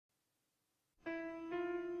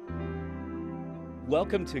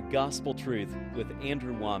Welcome to Gospel Truth with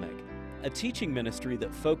Andrew Wommack, a teaching ministry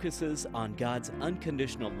that focuses on God's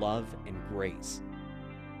unconditional love and grace.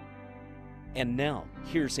 And now,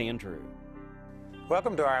 here's Andrew.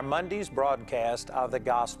 Welcome to our Monday's broadcast of the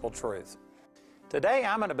Gospel Truth. Today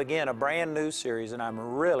I'm going to begin a brand new series, and I'm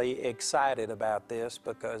really excited about this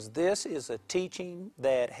because this is a teaching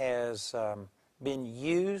that has been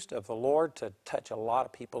used of the Lord to touch a lot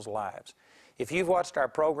of people's lives. If you've watched our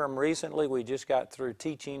program recently, we just got through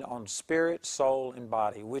teaching on spirit, soul, and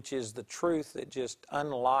body, which is the truth that just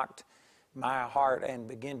unlocked my heart and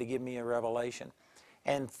began to give me a revelation.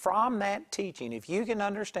 And from that teaching, if you can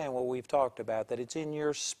understand what we've talked about, that it's in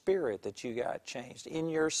your spirit that you got changed. In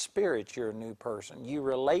your spirit, you're a new person. You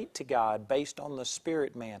relate to God based on the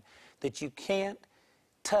spirit man, that you can't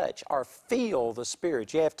touch or feel the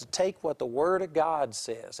Spirit. You have to take what the Word of God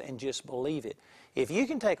says and just believe it. If you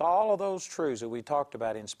can take all of those truths that we talked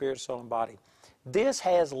about in spirit, soul, and body, this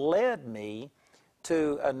has led me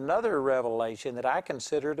to another revelation that I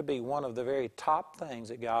consider to be one of the very top things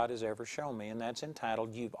that God has ever shown me, and that's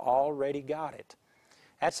entitled, You've Already Got It.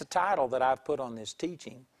 That's the title that I've put on this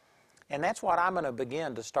teaching, and that's what I'm going to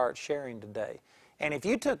begin to start sharing today. And if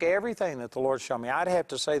you took everything that the Lord showed me, I'd have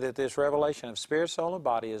to say that this revelation of spirit, soul, and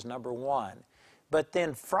body is number one. But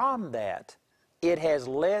then from that, it has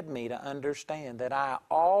led me to understand that I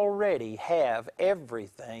already have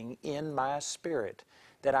everything in my spirit,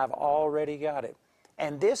 that I've already got it.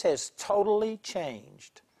 And this has totally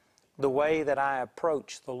changed the way that I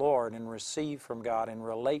approach the Lord and receive from God and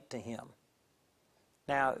relate to Him.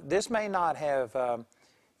 Now, this may not have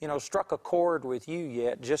struck a chord with you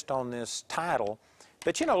yet just on this title.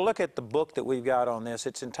 But look at the book that we've got on this.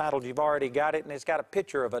 It's entitled, You've Already Got It, and it's got a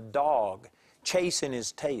picture of a dog chasing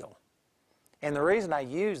his tail. And the reason I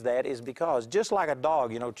use that is because just like a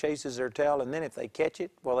dog, chases their tail, and then if they catch it,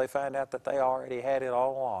 well, they find out that they already had it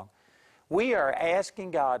all along. We are asking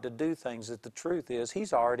God to do things that the truth is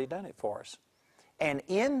He's already done it for us. And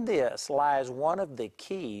in this lies one of the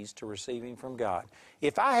keys to receiving from God.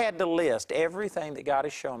 If I had to list everything that God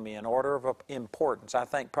has shown me in order of importance, I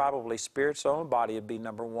think probably spirit, soul, and body would be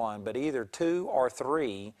number one, but either two or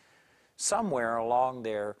three, somewhere along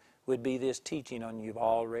there, would be this teaching on You've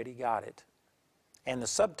Already Got It. And the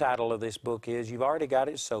subtitle of this book is, You've Already Got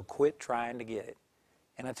It, so quit trying to get it.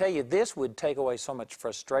 And I tell you, this would take away so much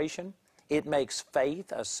frustration. It makes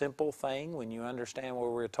faith a simple thing when you understand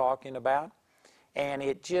what we're talking about. And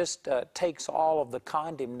it just takes all of the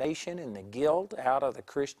condemnation and the guilt out of the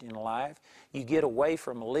Christian life. You get away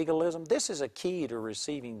from legalism. This is a key to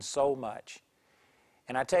receiving so much.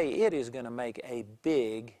 And I tell you, it is going to make a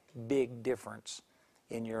big, big difference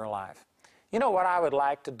in your life. You know what I would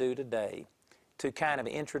like to do today to kind of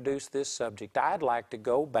introduce this subject? I'd like to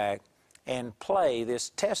go back and play this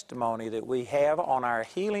testimony that we have on our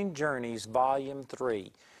Healing Journeys Volume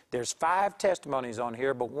 3. There's 5 testimonies on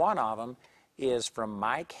here, but one of them is from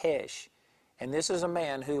Mike Hesh. And this is a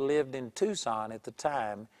man who lived in Tucson at the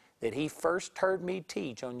time that he first heard me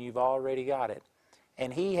teach on You've Already Got It.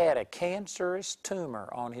 And he had a cancerous tumor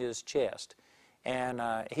on his chest. And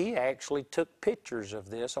he actually took pictures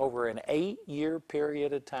of this over an 8-year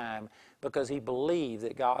period of time because he believed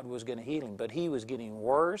that God was going to heal him. But he was getting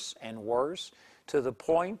worse and worse to the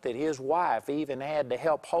point that his wife even had to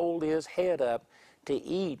help hold his head up to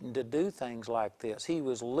eat and to do things like this. He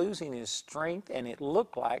was losing his strength, and it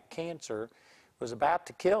looked like cancer was about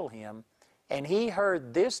to kill him. And he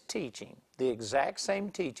heard this teaching, the exact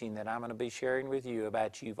same teaching that I'm going to be sharing with you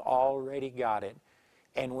about You've Already Got It.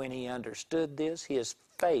 And when he understood this, his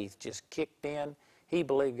faith just kicked in. He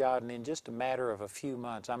believed God, and in just a matter of a few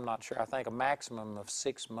months, I'm not sure, I think a maximum of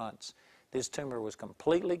 6 months, this tumor was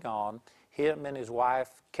completely gone. Him and his wife,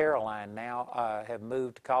 Caroline, now have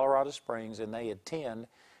moved to Colorado Springs, and they attend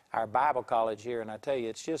our Bible college here. And I tell you,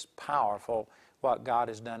 it's just powerful what God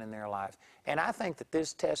has done in their life. And I think that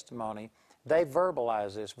this testimony, they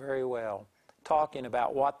verbalize this very well, talking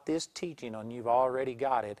about what this teaching on You've Already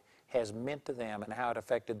Got It has meant to them and how it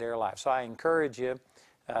affected their life. So I encourage you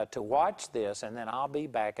to watch this, and then I'll be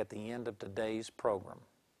back at the end of today's program.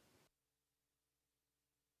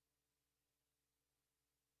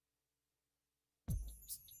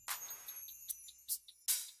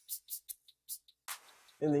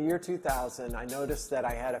 In the year 2000, I noticed that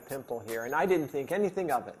I had a pimple here, and I didn't think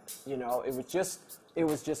anything of it. It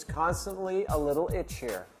was just constantly a little itch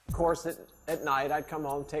here. Of course, at night, I'd come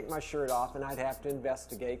home, take my shirt off, and I'd have to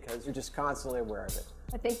investigate because you're just constantly aware of it.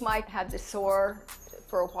 I think Mike had the sore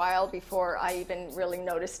for a while before I even really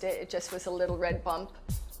noticed it. It just was a little red bump,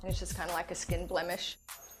 and it's just kind of like a skin blemish.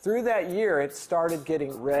 Through that year, it started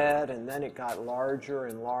getting red, and then it got larger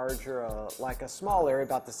and larger, like a small area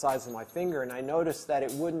about the size of my finger, and I noticed that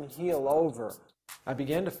it wouldn't heal over. I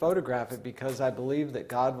began to photograph it because I believed that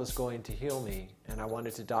God was going to heal me, and I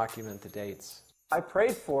wanted to document the dates. I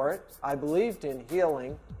prayed for it, I believed in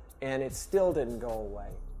healing, and it still didn't go away.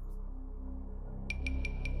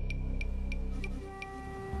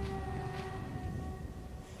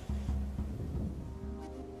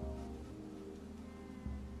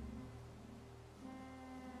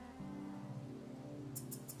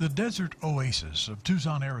 The desert oasis of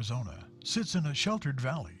Tucson, Arizona, sits in a sheltered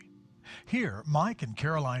valley. Here, Mike and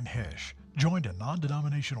Caroline Hesch joined a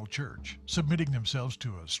non-denominational church, submitting themselves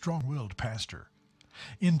to a strong-willed pastor.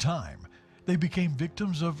 In time, they became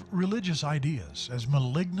victims of religious ideas as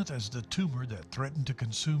malignant as the tumor that threatened to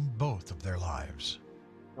consume both of their lives.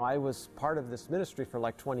 I was part of this ministry for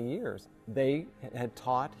like 20 years. They had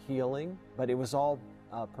taught healing, but it was all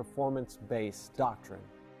performance-based doctrine.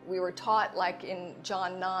 We were taught, like in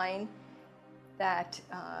John 9, that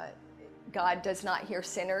God does not hear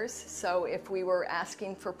sinners. So if we were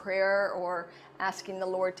asking for prayer or asking the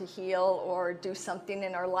Lord to heal or do something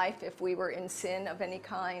in our life, if we were in sin of any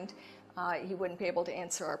kind, He wouldn't be able to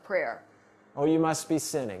answer our prayer. Oh, you must be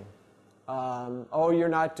sinning. Oh, you're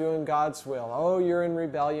not doing God's will. Oh, you're in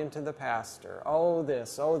rebellion to the pastor. Oh,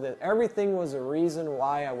 this, oh, that. Everything was a reason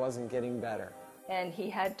why I wasn't getting better. And he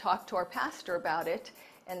had talked to our pastor about it.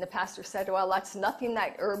 And the pastor said, well, that's nothing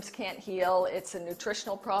that herbs can't heal. It's a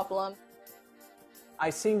nutritional problem. I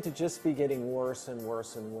seemed to just be getting worse and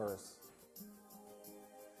worse and worse.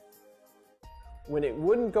 When it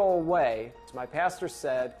wouldn't go away, my pastor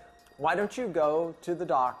said, why don't you go to the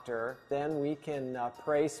doctor? Then we can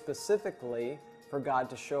pray specifically for God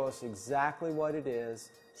to show us exactly what it is.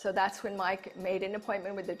 So that's when Mike made an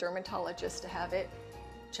appointment with the dermatologist to have it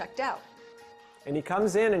checked out. And he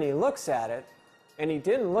comes in and he looks at it. And he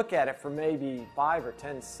didn't look at it for maybe 5 or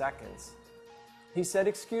 10 seconds. He said,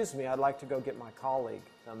 excuse me, I'd like to go get my colleague.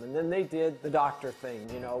 And then they did the doctor thing,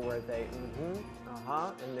 you know, where they,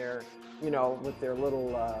 and they're, you know, with their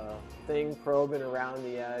little thing probing around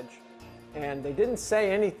the edge. And they didn't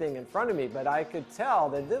say anything in front of me, but I could tell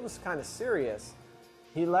that it was kind of serious.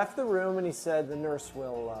 He left the room and he said, the nurse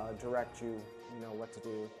will direct you, you know, what to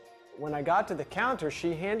do. When I got to the counter,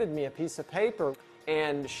 she handed me a piece of paper.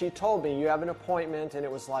 And she told me, you have an appointment, and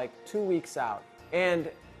it was like 2 weeks out.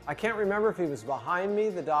 And I can't remember if he was behind me,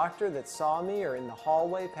 the doctor that saw me, or in the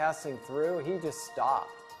hallway passing through. He just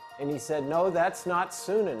stopped. And he said, no, that's not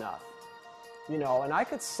soon enough. You know, and I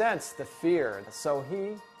could sense the fear. So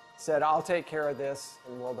he said, I'll take care of this.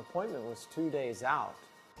 And well, the appointment was 2 days out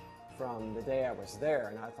from the day I was there.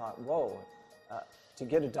 And I thought, whoa, to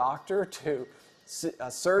get a doctor,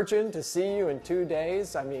 a surgeon to see you in 2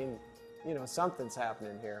 days, I mean, you know, something's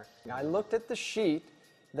happening here. I looked at the sheet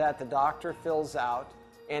that the doctor fills out,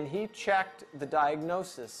 and he checked the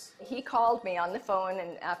diagnosis. He called me on the phone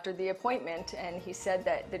and after the appointment, and he said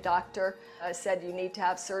that the doctor said you need to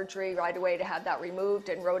have surgery right away to have that removed,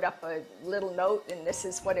 and wrote up a little note, and this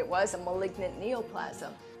is what it was, a malignant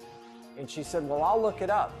neoplasm. And she said, well, I'll look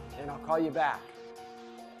it up, and I'll call you back.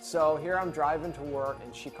 So here I'm driving to work,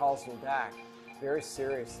 and she calls me back very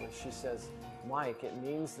seriously. She says, Mike, it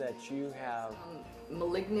means that you have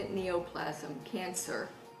malignant neoplasm, cancer.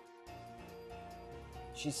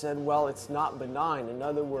 She said, well, it's not benign. In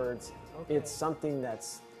other words, It's something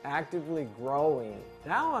that's actively growing.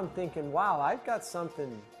 Now I'm thinking, wow, I've got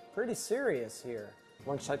something pretty serious here.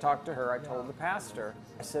 Once I talked to her, I told the pastor.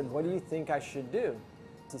 I said, what do you think I should do?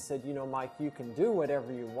 He said, you know, Mike, you can do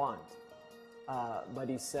whatever you want. But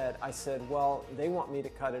he said, I said, well, they want me to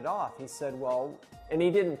cut it off. He said, well, and he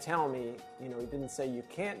didn't tell me, you know, he didn't say you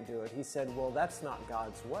can't do it. He said, well, that's not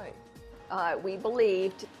God's way. We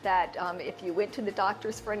believed that if you went to the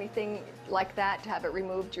doctors for anything like that to have it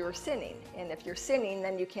removed, you were sinning. And if you're sinning,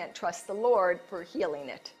 then you can't trust the Lord for healing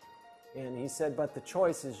it. And he said, but the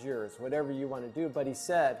choice is yours, whatever you want to do. But he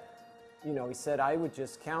said, you know, he said, I would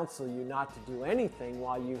just counsel you not to do anything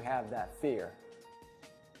while you have that fear.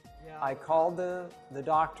 I called the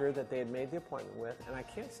doctor that they had made the appointment with, and I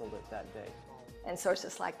canceled it that day. And so it's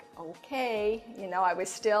just like, okay, you know, I was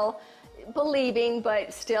still believing,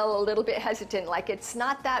 but still a little bit hesitant. Like, it's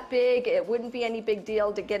not that big. It wouldn't be any big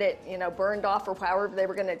deal to get it, you know, burned off or however they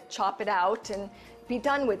were going to chop it out and be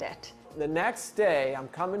done with it. The next day, I'm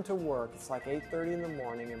coming to work. It's like 8:30 in the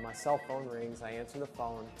morning, and my cell phone rings. I answer the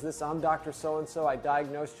phone. I'm Dr. So-and-so. I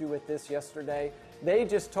diagnosed you with this yesterday. They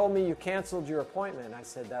just told me you canceled your appointment. I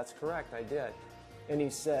said, that's correct, I did. And he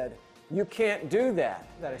said, "You can't do that."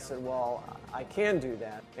 Then I said, "Well, I can do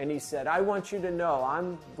that." And he said, "I want you to know,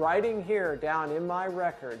 I'm writing here down in my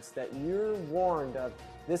records that you're warned of,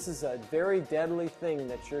 this is a very deadly thing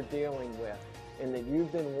that you're dealing with, and that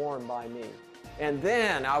you've been warned by me." And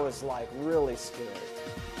then I was like really scared.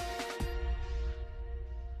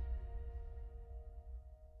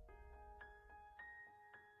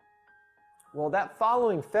 Well, that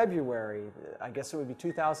following February, I guess it would be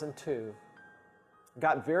 2002,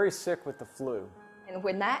 got very sick with the flu. And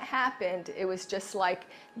when that happened, it was just like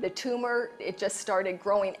the tumor, it just started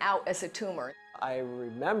growing out as a tumor. I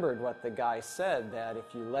remembered what the guy said, that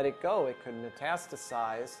if you let it go, it could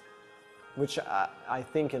metastasize, which I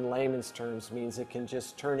think in layman's terms means it can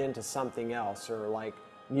just turn into something else, or like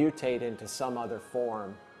mutate into some other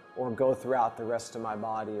form, or go throughout the rest of my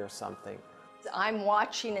body or something. I'm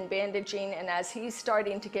watching and bandaging, and as he's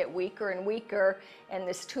starting to get weaker and weaker, and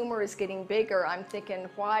this tumor is getting bigger, I'm thinking,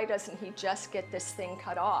 why doesn't he just get this thing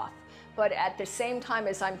cut off? But at the same time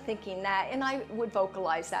as I'm thinking that, and I would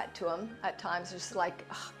vocalize that to him at times, just like,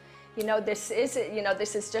 you know, this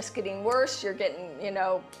is just getting worse, you're getting, you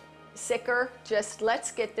know, sicker, just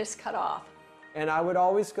let's get this cut off. And I would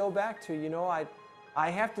always go back to, you know, I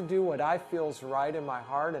have to do what I feel is right in my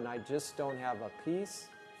heart, and I just don't have a peace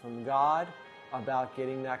from God about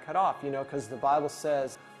getting that cut off, you know, because the Bible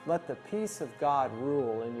says, let the peace of God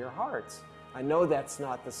rule in your hearts. I know that's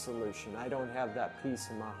not the solution. I don't have that peace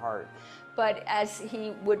in my heart. But as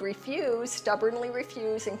he would refuse, stubbornly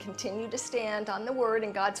refuse, and continue to stand on the word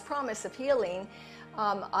and God's promise of healing,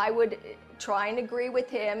 I would try and agree with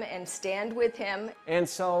him and stand with him. And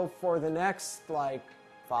so for the next like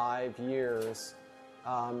 5 years,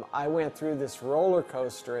 I went through this roller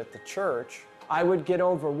coaster at the church. I would get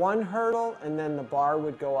over one hurdle, and then the bar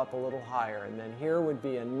would go up a little higher, and then here would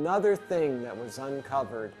be another thing that was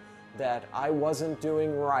uncovered that I wasn't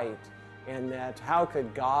doing right, and that how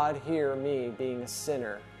could God hear me being a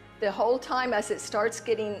sinner? The whole time as it starts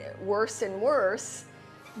getting worse and worse,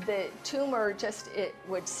 the tumor just, it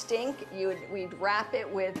would stink. We'd wrap it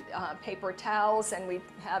with paper towels, and we'd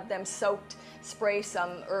have them spray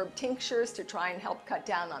some herb tinctures to try and help cut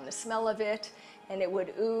down on the smell of it. And it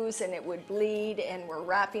would ooze and it would bleed, and we're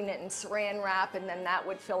wrapping it in saran wrap, and then that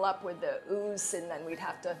would fill up with the ooze, and then we'd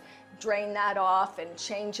have to drain that off and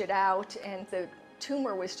change it out. And the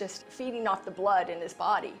tumor was just feeding off the blood in his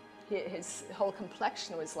body. His whole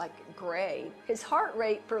complexion was like gray. His heart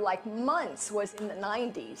rate for like months was in the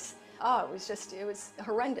 90s. Oh, it was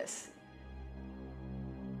horrendous.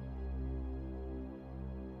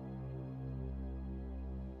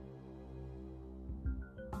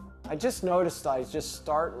 I just noticed I just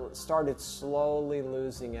started slowly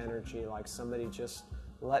losing energy, like somebody just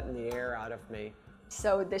letting the air out of me.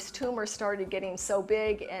 So this tumor started getting so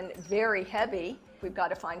big and very heavy, we've got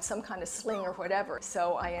to find some kind of sling or whatever.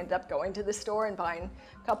 So I ended up going to the store and buying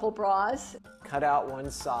a couple bras. Cut out one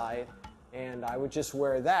side, and I would just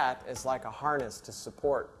wear that as like a harness to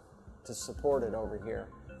support it over here.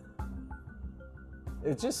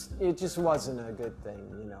 It just wasn't a good thing,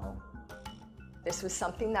 you know. This was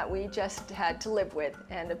something that we just had to live with,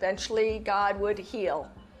 and eventually God would heal.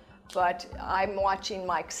 But I'm watching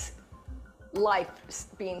Mike's life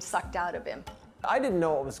being sucked out of him. I didn't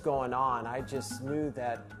know what was going on. I just knew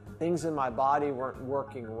that things in my body weren't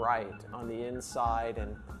working right on the inside,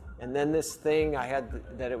 and then this thing I had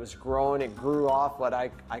that it was growing, it grew off what I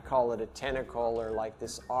call it a tentacle, or like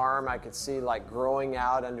this arm I could see like growing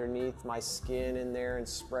out underneath my skin in there and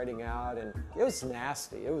spreading out, and it was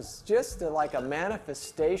nasty. It was just like a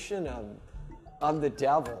manifestation of the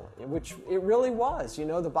devil, which it really was. You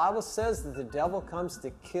know, the Bible says that the devil comes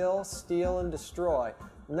to kill, steal, and destroy,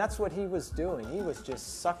 and that's what he was doing. He was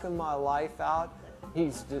just sucking my life out.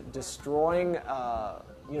 He's destroying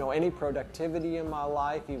you know, any productivity in my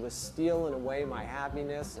life. He was stealing away my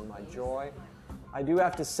happiness and my joy. I do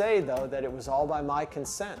have to say, though, that it was all by my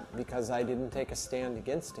consent, because I didn't take a stand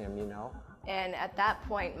against him, you know. And at that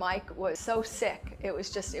point, Mike was so sick. It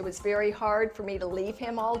was very hard for me to leave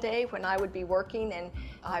him all day when I would be working, and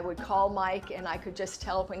I would call Mike, and I could just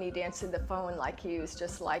tell when he'd answer the phone, like he was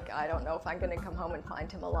just like, I don't know if I'm going to come home and find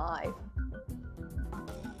him alive.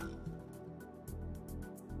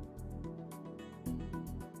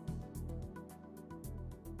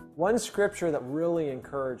 One scripture that really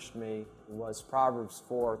encouraged me was Proverbs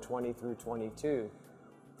 4:20 through 22,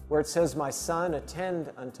 where it says, "My son,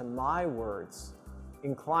 attend unto my words,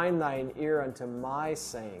 incline thine ear unto my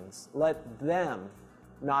sayings. Let them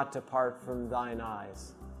not depart from thine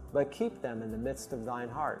eyes, but keep them in the midst of thine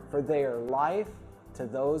heart. For they are life to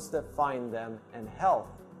those that find them, and health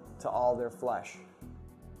to all their flesh."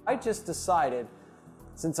 I just decided,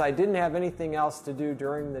 since I didn't have anything else to do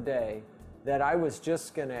during the day, that I was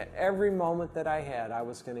just going to, every moment that I had, I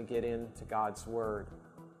was going to get into God's Word.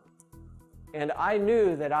 And I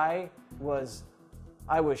knew that I was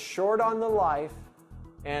short on the life,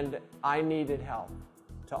 and I needed help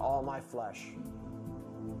to all my flesh.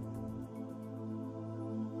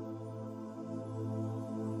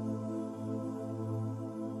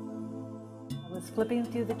 I was flipping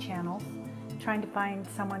through the channels, trying to find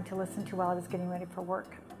someone to listen to while I was getting ready for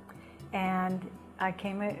work. And I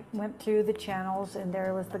went through the channels, and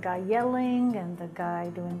there was the guy yelling and the guy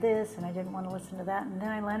doing this, and I didn't want to listen to that. And then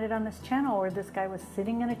I landed on this channel where this guy was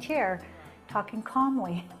sitting in a chair talking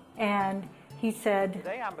calmly. And he said,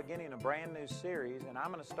 Today I'm beginning a brand new series, and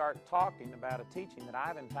I'm going to start talking about a teaching that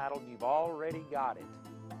I've entitled, You've Already Got It.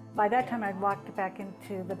 By that time I'd walked back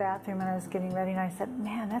into the bathroom and I was getting ready, and I said,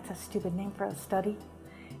 man, that's a stupid name for a study.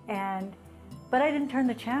 But I didn't turn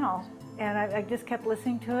the channel, and I just kept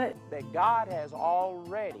listening to it. That God has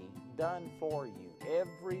already done for you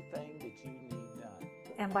everything that you need done.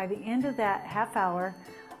 And by the end of that half hour,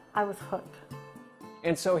 I was hooked.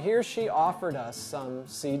 And so here she offered us some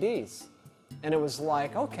CDs. And it was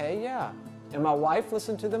like, okay, yeah. And my wife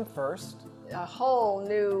listened to them first. A whole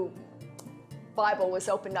new Bible was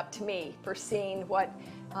opened up to me for seeing what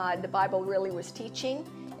the Bible really was teaching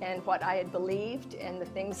and what I had believed, and the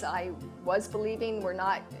things I was believing were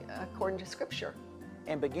not according to Scripture.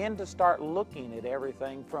 And begin to start looking at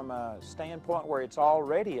everything from a standpoint where it's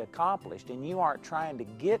already accomplished, and you aren't trying to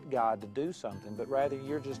get God to do something, but rather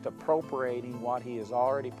you're just appropriating what He has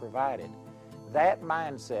already provided. That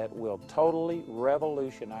mindset will totally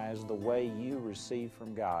revolutionize the way you receive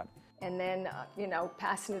from God. And then,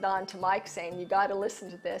 passing it on to Mike, saying, you got to listen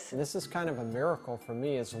to this. This is kind of a miracle for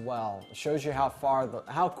me as well. It shows you how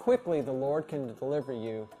quickly the Lord can deliver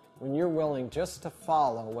you when you're willing just to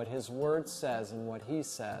follow what His Word says and what He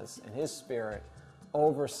says and His Spirit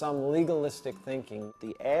over some legalistic thinking.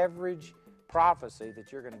 The average prophecy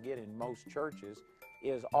that you're going to get in most churches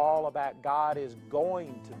is all about God is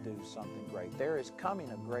going to do something great. There is coming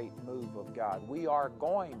a great move of God. We are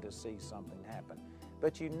going to see something happen.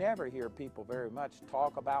 But you never hear people very much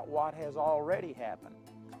talk about what has already happened.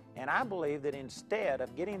 And I believe that instead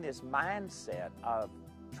of getting this mindset of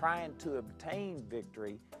trying to obtain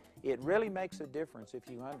victory, it really makes a difference if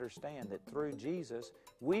you understand that through Jesus,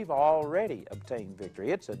 we've already obtained victory.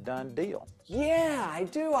 It's a done deal. Yeah, I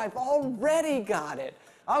do. I've already got it.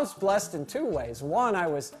 I was blessed in two ways. One,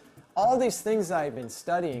 all these things I've been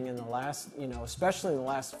studying in the last, especially in the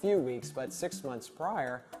last few weeks, but 6 months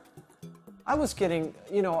prior, I was getting,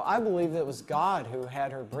 I believe it was God who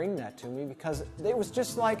had her bring that to me, because it was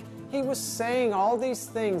just like He was saying all these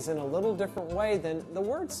things in a little different way than the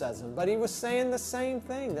Word says them, but He was saying the same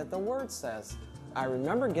thing that the Word says. I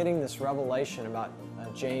remember getting this revelation about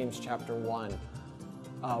James chapter 1,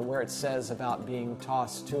 where it says about being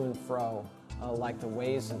tossed to and fro like the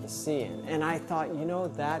waves of the sea. And I thought,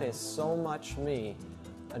 that is so much me.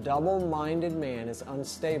 A double-minded man is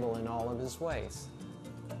unstable in all of his ways.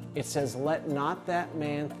 It says, let not that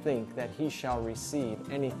man think that he shall receive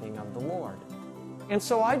anything of the Lord. And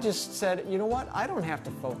so I just said, you know what? I don't have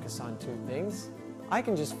to focus on two things. I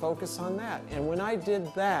can just focus on that. And when I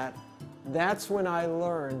did that, that's when I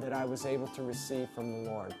learned that I was able to receive from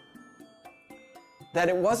the Lord. That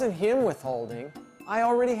it wasn't Him withholding. I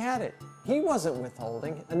already had it. He wasn't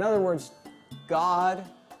withholding. In other words, God,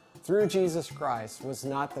 through Jesus Christ, was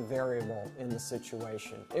not the variable in the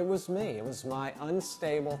situation. It was me. It was my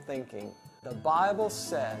unstable thinking. The Bible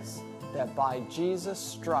says that by Jesus'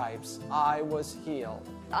 stripes I was healed.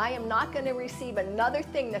 I am not going to receive another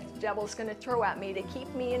thing that the devil's going to throw at me to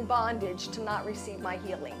keep me in bondage to not receive my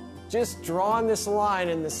healing. Just drawing this line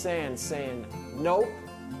in the sand saying, nope,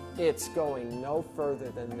 it's going no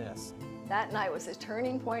further than this. That night was a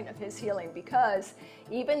turning point of his healing, because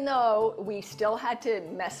even though we still had to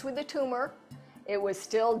mess with the tumor, it was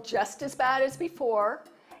still just as bad as before.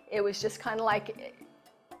 It was just kind of like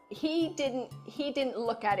he didn't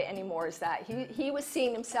look at it anymore as that. He was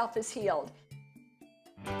seeing himself as healed.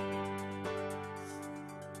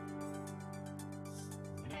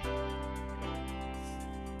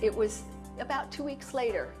 It was about 2 weeks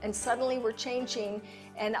later, and suddenly we're changing,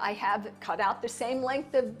 and I have cut out the same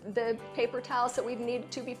length of the paper towels that we've needed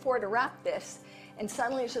to before to wrap this, and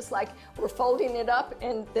suddenly it's just like we're folding it up,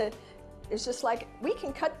 and it's just like we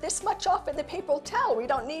can cut this much off of the paper towel. We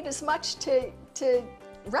don't need as much to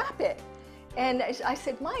wrap it. And I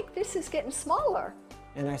said, Mike, this is getting smaller.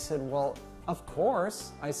 And I said, well, of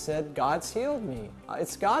course. I said, God's healed me.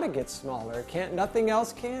 It's got to get smaller. Nothing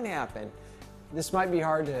else can happen. This might be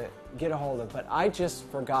hard to get a hold of, but I just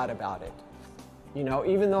forgot about it. You know,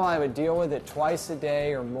 even though I would deal with it twice a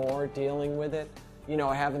day or more, dealing with it, you know,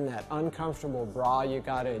 having that uncomfortable bra you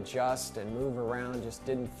got to adjust and move around just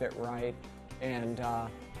didn't fit right. And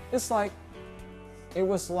it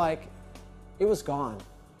was gone.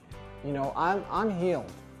 You know, I'm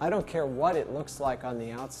healed. I don't care what it looks like on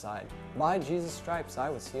the outside. By Jesus' stripes, I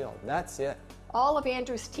was healed. That's it. All of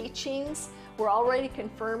Andrew's teachings were already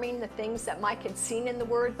confirming the things that Mike had seen in the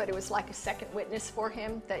Word, but it was like a second witness for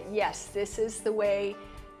him that yes, this is the way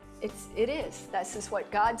it is. This is what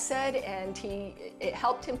God said, and it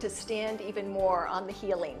helped him to stand even more on the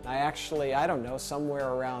healing. I don't know, somewhere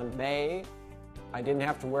around May, I didn't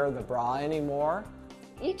have to wear the bra anymore.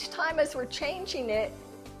 Each time as we're changing it,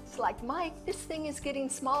 it's like, Mike, this thing is getting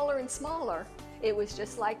smaller and smaller. It was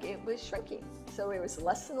just like it was shrinking. So it was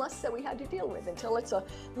less and less that we had to deal with until it's a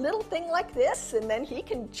little thing like this, and then he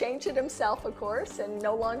can change it himself, of course, and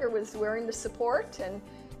no longer was wearing the support, and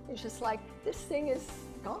it's just like, this thing is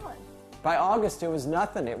gone. By August, it was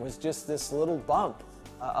nothing. It was just this little bump,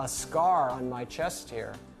 a scar on my chest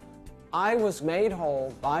here. I was made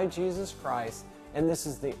whole by Jesus Christ, and this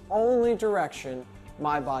is the only direction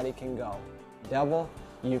my body can go. Devil,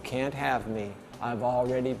 you can't have me. I've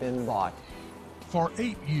already been bought. For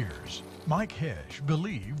 8 years, Mike Hesh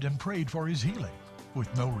believed and prayed for his healing,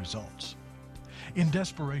 with no results. In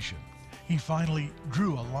desperation, he finally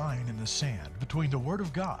drew a line in the sand between the Word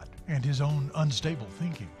of God and his own unstable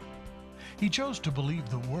thinking. He chose to believe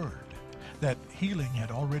the Word, that healing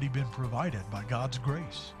had already been provided by God's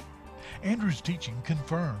grace. Andrew's teaching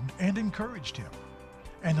confirmed and encouraged him,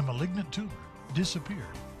 and the malignant tumor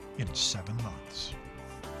disappeared in 7 months.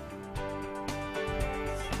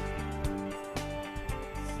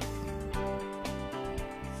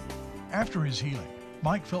 After his healing,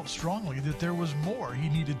 Mike felt strongly that there was more he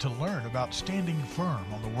needed to learn about standing firm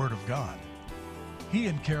on the Word of God. He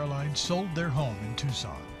and Caroline sold their home in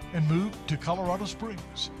Tucson and moved to Colorado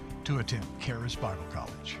Springs to attend Charis Bible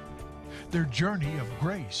College. Their journey of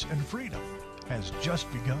grace and freedom has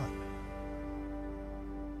just begun.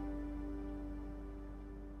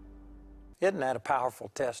 Isn't that a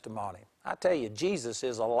powerful testimony? I tell you, Jesus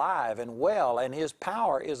is alive and well, and His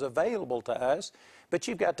power is available to us, but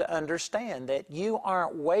you've got to understand that you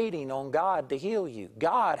aren't waiting on God to heal you.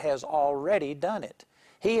 God has already done it.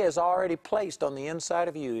 He has already placed on the inside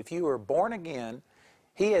of you, if you are born again,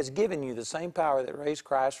 He has given you the same power that raised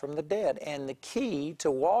Christ from the dead. And the key to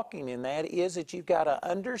walking in that is that you've got to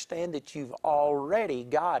understand that you've already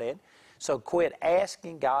got it. So quit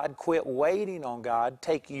asking God, quit waiting on God,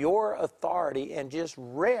 take your authority and just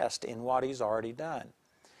rest in what He's already done.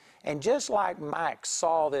 And just like Mike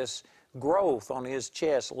saw this growth on his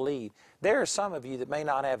chest leave, there are some of you that may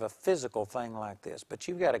not have a physical thing like this, but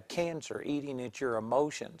you've got a cancer eating at your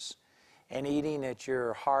emotions and eating at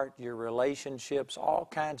your heart, your relationships, all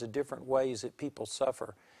kinds of different ways that people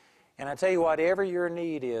suffer. And I tell you, whatever your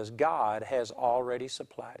need is, God has already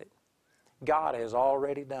supplied it. God has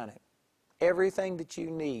already done it. Everything that you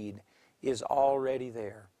need is already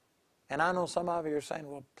there. And I know some of you are saying,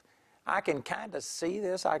 well, I can kind of see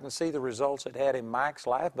this. I can see the results it had in Mike's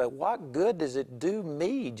life, but what good does it do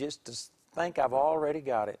me just to think I've already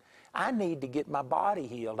got it? I need to get my body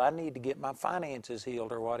healed. I need to get my finances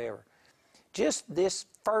healed or whatever. Just this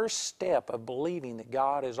first step of believing that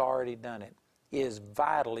God has already done it is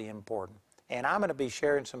vitally important. And I'm going to be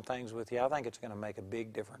sharing some things with you. I think it's going to make a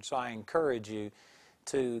big difference. So I encourage you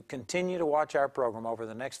to continue to watch our program over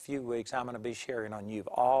the next few weeks. I'm going to be sharing on You've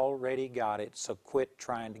Already Got It, so quit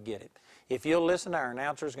trying to get it. If you'll listen, our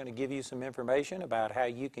announcer is going to give you some information about how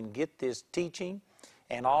you can get this teaching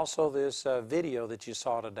and also this video that you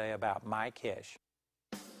saw today about Mike Hesh.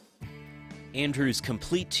 Andrew's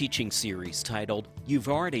complete teaching series titled You've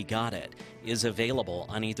Already Got It is available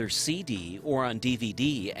on either CD or on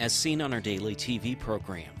DVD as seen on our daily TV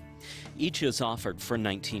program. Each is offered for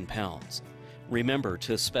 £19. Remember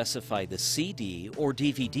to specify the CD or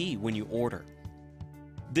DVD when you order.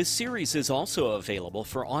 This series is also available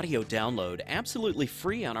for audio download absolutely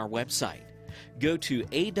free on our website. Go to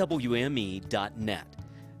awme.net.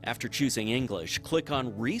 After choosing English, click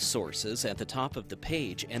on Resources at the top of the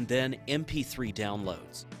page and then MP3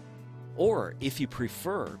 downloads. Or, if you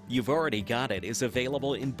prefer, You've Already Got It is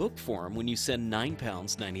available in book form when you send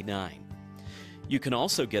 £9.99. You can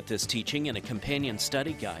also get this teaching in a companion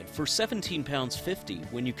study guide for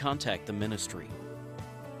 £17.50 when you contact the ministry.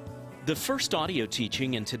 The first audio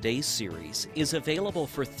teaching in today's series is available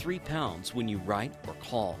for £3 when you write or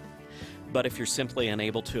call. But if you're simply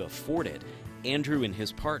unable to afford it, Andrew and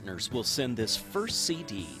his partners will send this first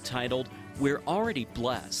CD titled We're Already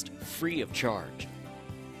Blessed free of charge.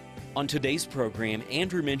 On today's program,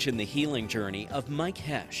 Andrew mentioned the healing journey of Mike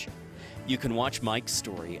Hesh. You can watch Mike's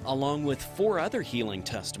story along with 4 other healing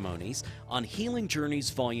testimonies on Healing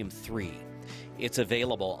Journeys Volume 3. It's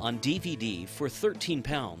available on DVD for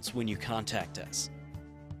 £13 when you contact us.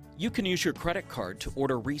 You can use your credit card to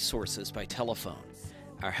order resources by telephone.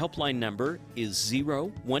 Our helpline number is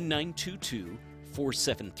 01922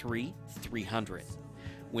 473 300.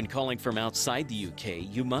 When calling from outside the UK,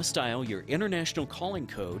 you must dial your international calling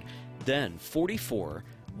code, then 44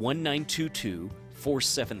 1922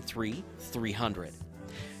 473 300.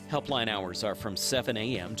 Helpline hours are from 7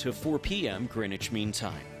 a.m. to 4 p.m. Greenwich Mean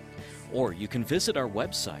Time. Or you can visit our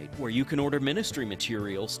website where you can order ministry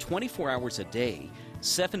materials 24 hours a day,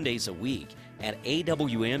 7 days a week at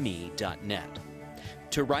awme.net.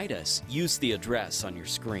 To write us, use the address on your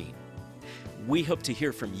screen. We hope to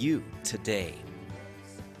hear from you today.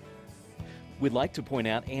 We'd like to point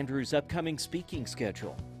out Andrew's upcoming speaking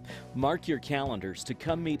schedule. Mark your calendars to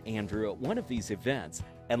come meet Andrew at one of these events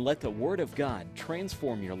and let the Word of God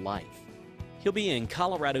transform your life. He'll be in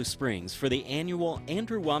Colorado Springs for the annual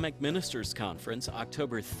Andrew Wommack Ministers Conference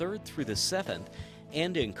October 3rd through the 7th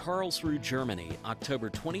and in Karlsruhe, Germany,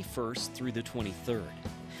 October 21st through the 23rd.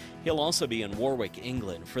 He'll also be in Warwick,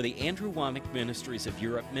 England for the Andrew Wommack Ministries of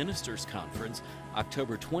Europe Ministers Conference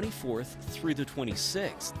October 24th through the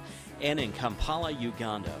 26th and in Kampala,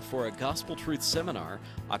 Uganda for a Gospel Truth Seminar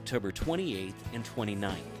October 28th and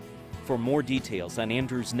 29th. For more details on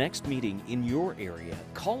Andrew's next meeting in your area,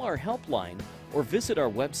 call our helpline or visit our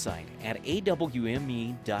website at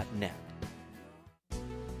awme.net.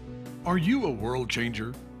 Are you a world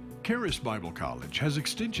changer? Charis Bible College has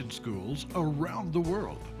extension schools around the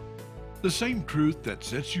world. The same truth that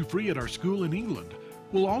sets you free at our school in England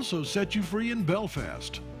will also set you free in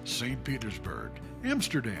Belfast, St. Petersburg,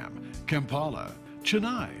 Amsterdam, Kampala,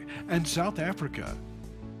 Chennai, and South Africa.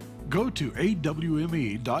 Go to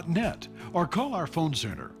awme.net or call our phone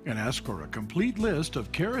center and ask for a complete list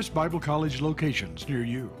of Charis Bible College locations near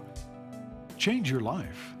you. Change your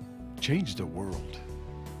life. Change the world.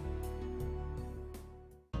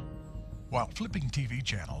 While flipping TV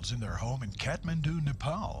channels in their home in Kathmandu,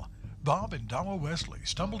 Nepal, Bob and Dawa Wesley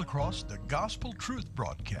stumbled across the Gospel Truth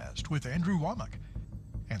broadcast with Andrew Wommack,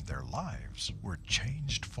 and their lives were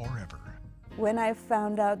changed forever. When I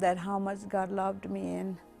found out that how much God loved me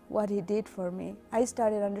and what He did for me, I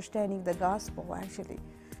started understanding the gospel, actually.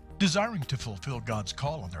 Desiring to fulfill God's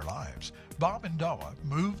call on their lives, Bob and Dawa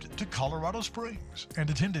moved to Colorado Springs and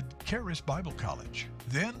attended Charis Bible College.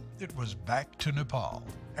 Then it was back to Nepal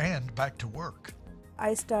and back to work.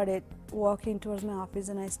 I started walking towards my office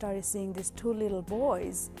and I started seeing these 2 little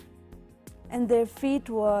boys, and their feet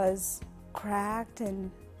was cracked and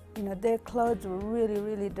their clothes were really,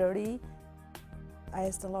 really dirty. I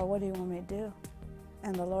asked the Lord, what do you want me to do?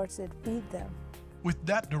 And the Lord said, feed them. With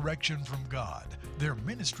that direction from God, their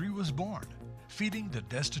ministry was born, feeding the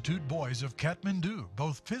destitute boys of Kathmandu,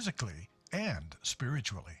 both physically and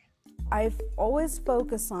spiritually. I've always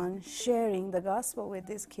focused on sharing the gospel with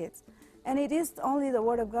these kids. And it is only the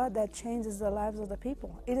Word of God that changes the lives of the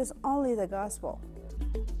people. It is only the gospel.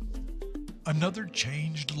 Another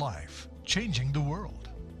changed life, changing the world.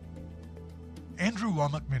 Andrew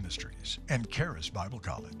Wommack Ministries and Charis Bible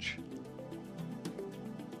College.